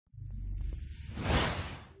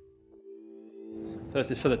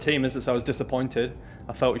Firstly, for the team, is that I was disappointed.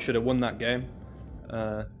 I felt we should have won that game.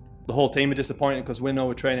 The whole team are disappointed because we know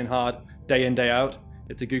we're training hard day in, day out.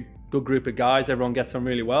 It's a good group of guys. Everyone gets on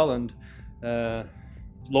really well, and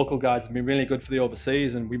local guys have been really good for the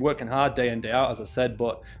overseas, and we're working hard day in, day out, as I said,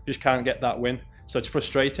 but we just can't get that win. So it's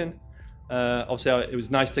frustrating. Obviously, it was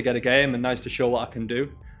nice to get a game and nice to show what I can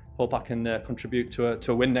do. Hope I can contribute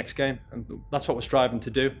to a win next game, and that's what we're striving to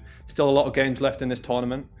do. Still a lot of games left in this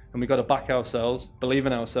tournament, and we've got to back ourselves, believe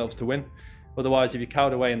in ourselves to win. Otherwise, if you're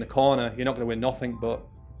cowed away in the corner, you're not going to win nothing. But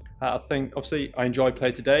I think, obviously, I enjoyed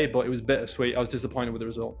play today, but it was bittersweet. I was disappointed with the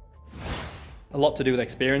result. A lot to do with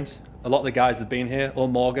experience. A lot of the guys have been here. Earl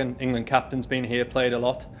Morgan, England captain's been here, played a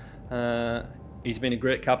lot. He's been a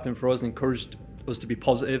great captain for us and encouraged us to be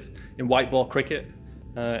positive in white ball cricket.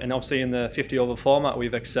 And obviously in the 50 over format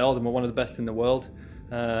we've excelled and we're one of the best in the world.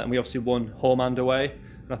 And we obviously won home and away.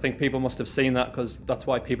 And I think people must have seen that, because that's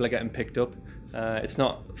why people are getting picked up. It's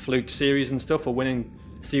not fluke series and stuff. We're winning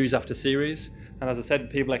series after series. And as I said,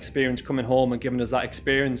 people experience coming home and giving us that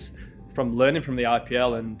experience from learning from the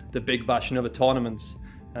IPL and the Big Bash and other tournaments.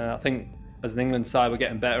 I think as an England side we're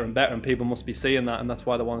getting better and better, and people must be seeing that, and that's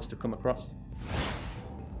why they want us to come across.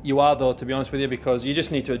 You are, though, to be honest with you, because you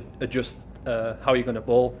just need to adjust how you're going to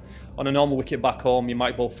bowl. On a normal wicket back home, you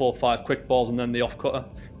might bowl 4 or 5 quick balls and then the off cutter,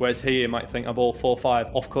 whereas here you might think I bowl 4 or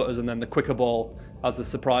 5 off cutters and then the quicker ball as the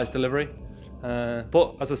surprise delivery.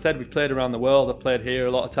 But as I said, we've played around the world. I've played here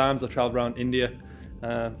a lot of times. I've travelled around India,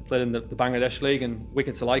 played in the Bangladesh League, and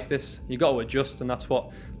wickets are like this. You've got to adjust, and that's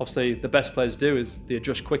what obviously the best players do, is they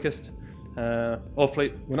adjust quickest.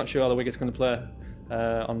 Hopefully, we're not sure how the wicket's going to play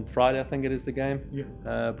on Friday, I think it is the game.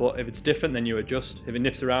 Yeah. But if it's different, then you adjust. If it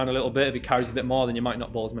nips around a little bit, if it carries a bit more, then you might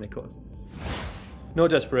not bowl as many cutters. No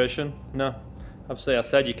desperation, no. Obviously, I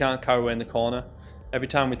said you can't carry away in the corner. Every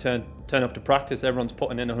time we turn up to practice, everyone's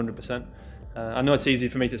putting in 100%. I know it's easy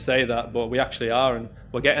for me to say that, but we actually are, and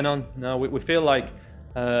we're getting on. No, we feel like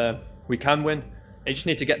we can win. You just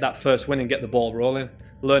need to get that first win and get the ball rolling,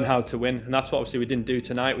 learn how to win, and that's what obviously we didn't do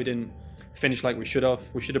tonight. We didn't finish like we should have.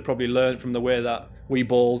 We should have probably learned from the way that we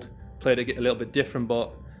bowled, played it a little bit different,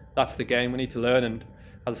 but that's the game. We need to learn, and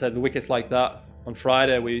as I said, the wickets like that on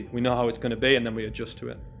Friday, we know how it's going to be, and then we adjust to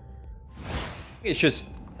it. It's just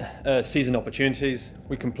season opportunities.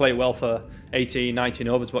 We can play well for 18, 19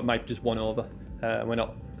 overs, but might just 1 over. We're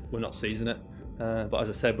not seizing it. But as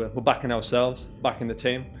I said, we're backing ourselves, backing the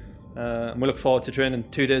team, and we look forward to training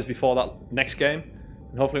 2 days before that next game.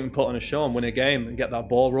 And hopefully we can put on a show and win a game and get that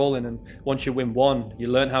ball rolling. And once you win one, you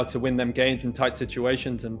learn how to win them games in tight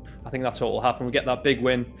situations. And I think that's what will happen. We get that big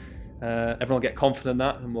win, everyone will get confident in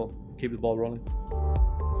that, and we'll keep the ball rolling.